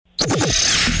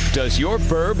Does your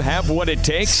burb have what it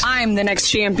takes? I'm the next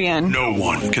champion. No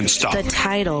one can stop The me.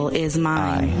 title is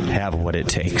mine. I have what it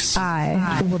takes.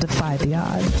 I will defy the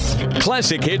odds.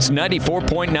 Classic Hits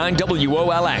 94.9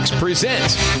 WOLX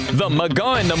presents the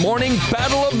McGaw in the Morning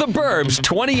Battle of the Burbs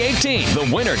 2018. The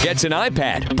winner gets an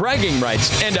iPad, bragging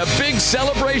rights, and a big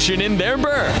celebration in their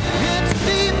burb.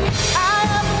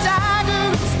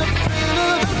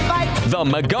 The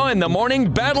McGaw in the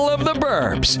Morning Battle of the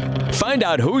Burbs. Find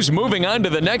out who's moving on to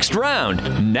the next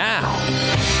round now.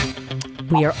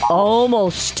 We are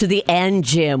almost to the end,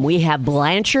 Jim. We have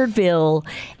Blanchardville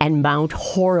and Mount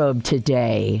Horeb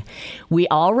today. We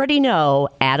already know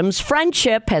Adam's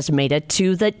Friendship has made it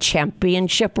to the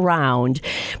championship round.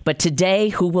 But today,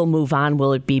 who will move on?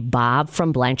 Will it be Bob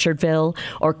from Blanchardville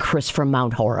or Chris from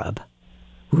Mount Horeb?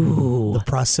 Ooh. The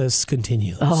process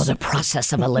continues. Oh, the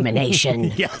process of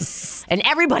elimination. Yes. And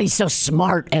everybody's so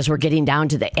smart as we're getting down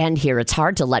to the end here. It's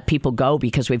hard to let people go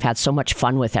because we've had so much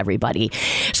fun with everybody.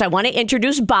 So I want to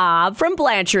introduce Bob from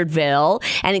Blanchardville.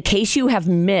 And in case you have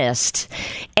missed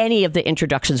any of the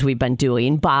introductions we've been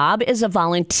doing, Bob is a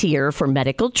volunteer for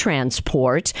medical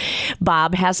transport.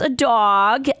 Bob has a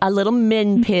dog, a little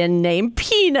min pin named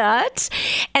Peanut.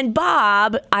 And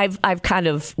Bob, I've kind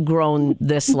of grown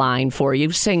this line for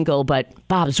you. Single, but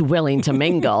Bob's willing to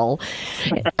mingle.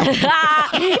 And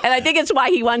I think it's why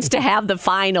he wants to have the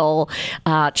final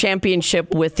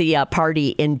championship with the party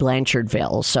in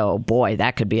Blanchardville. So, boy,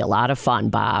 that could be a lot of fun,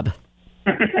 Bob.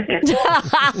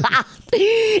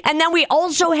 And then we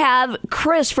also have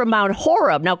Chris from Mount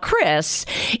Horeb. Now, Chris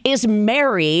is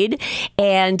married.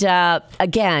 And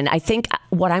again, I think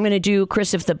what I'm going to do,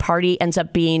 Chris, if the party ends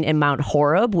up being in Mount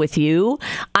Horeb with you,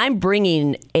 I'm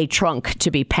bringing a trunk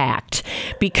to be packed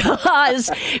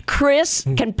because Chris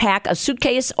can pack a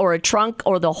suitcase or a trunk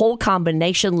or the whole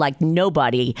combination like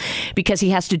nobody because he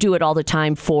has to do it all the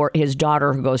time for his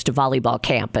daughter who goes to volleyball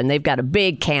camp. And they've got a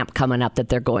big camp coming up that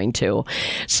they're going to.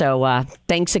 So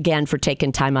thanks again for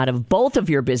taking time out of both of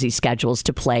your busy schedules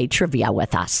to play trivia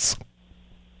with us.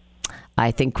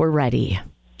 I think we're ready.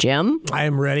 Jim? I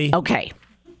am ready. Okay.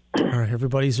 All right,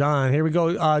 everybody's on. Here we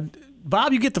go.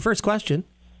 Bob, you get the first question.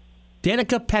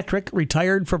 Danica Patrick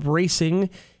retired from racing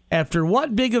after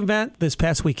what big event this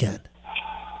past weekend?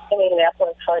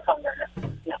 Indianapolis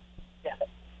 500. No. Yeah.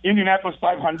 Indianapolis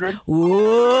 500.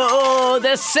 Ooh,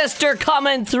 the sister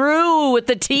coming through with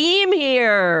the team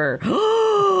here.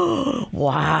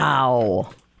 Wow.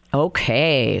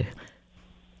 Okay.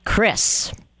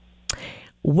 Chris,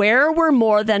 where were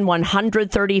more than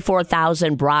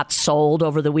 134,000 brats sold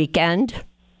over the weekend?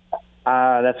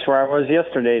 That's where I was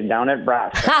yesterday, down at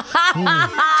Brats.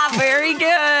 Very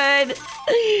good.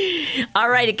 All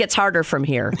right, it gets harder from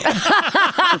here.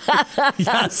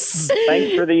 Yes.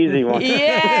 Thanks for the easy one.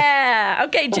 Yeah.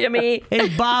 Okay, Jimmy. Hey,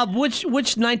 Bob, which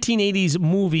 1980s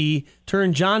movie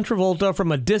turned John Travolta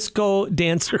from a disco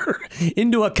dancer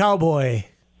into a cowboy?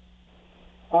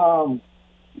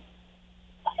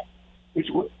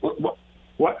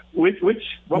 What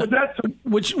was that?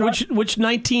 Which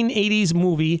 1980s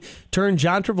movie turned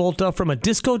John Travolta from a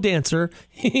disco dancer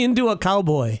into a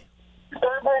cowboy?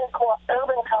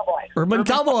 Urban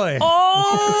Cowboy.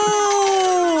 Oh!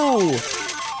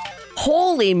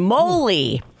 Holy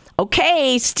moly.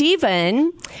 Okay,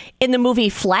 Steven, in the movie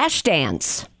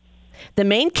Flashdance, the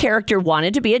main character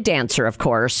wanted to be a dancer, of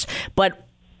course, but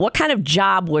what kind of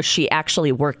job was she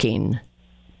actually working?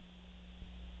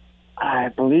 I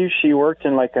believe she worked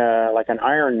in like an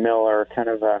iron mill or kind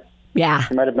of a. Yeah.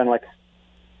 She might have been like.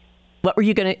 What were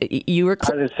you gonna? You were.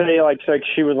 I was say like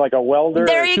she was like a welder.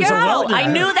 There you go. I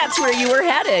knew that's where you were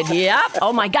headed. Yep.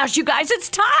 Oh my gosh, you guys, it's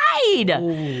tied. Ooh,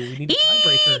 we need a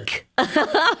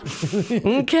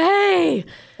tiebreaker. Okay.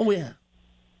 Oh yeah.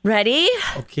 Ready?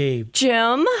 Okay.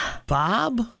 Jim.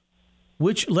 Bob,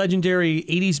 which legendary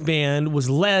 80s band was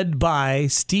led by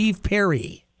Steve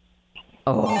Perry?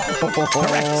 Oh.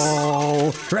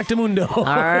 Correctamundo. All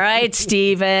right,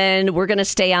 Steven. We're going to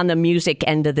stay on the music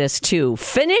end of this, too.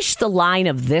 Finish the line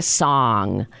of this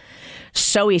song.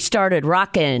 So he started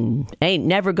rocking. Ain't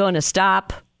never going to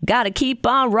stop. Got to keep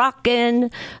on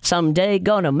rocking. Someday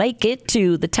going to make it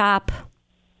to the top.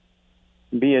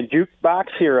 Be a jukebox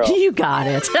hero. You got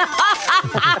it.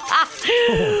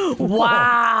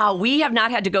 Wow. We have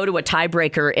not had to go to a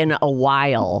tiebreaker in a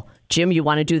while. Jim, you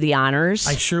want to do the honors?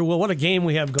 I sure will. What a game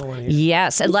we have going here.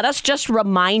 Yes. And let us just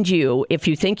remind you, if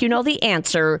you think you know the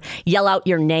answer, yell out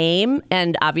your name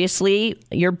and obviously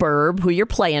your burb, who you're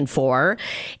playing for,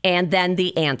 and then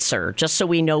the answer, just so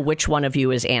we know which one of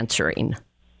you is answering.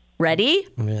 Ready?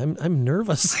 I'm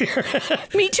nervous here.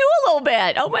 Me too, a little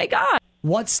bit. Oh, my God.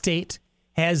 What state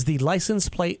has the license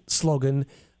plate slogan,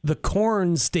 the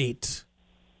corn state?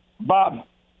 Bob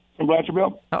from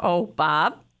Blanchardville. Uh-oh,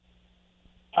 Bob.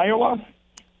 Iowa.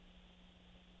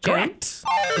 Correct.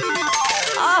 Oh,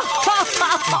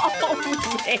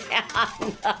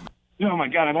 man. Oh, my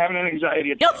God. I'm having an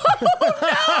anxiety attack.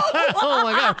 Oh,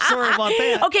 my God. Sorry about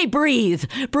that. Okay, breathe.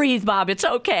 Breathe, Bob. It's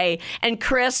okay. And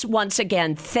Chris, once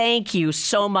again, thank you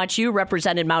so much. You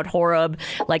represented Mount Horeb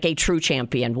like a true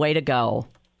champion. Way to go.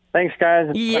 Thanks, guys.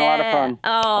 It's been a lot of fun. Oh,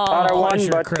 I thought I won,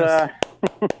 pleasure, but Chris.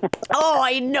 Oh,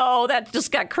 I know. That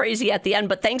just got crazy at the end,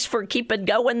 but thanks for keeping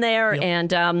going there.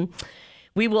 Yep. And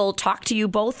we will talk to you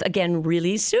both again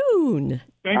really soon.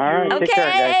 Thank all right, you. take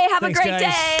care, guys. Have Thanks, a great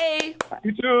guys. day.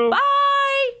 You too.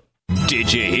 Bye.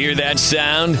 Did you hear that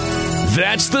sound?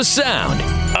 That's the sound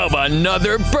of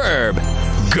another burb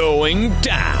going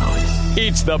down.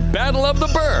 It's the Battle of the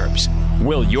Burbs.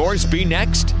 Will yours be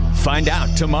next? Find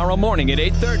out tomorrow morning at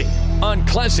 8:30 on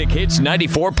Classic Hits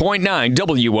 94.9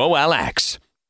 WOLX.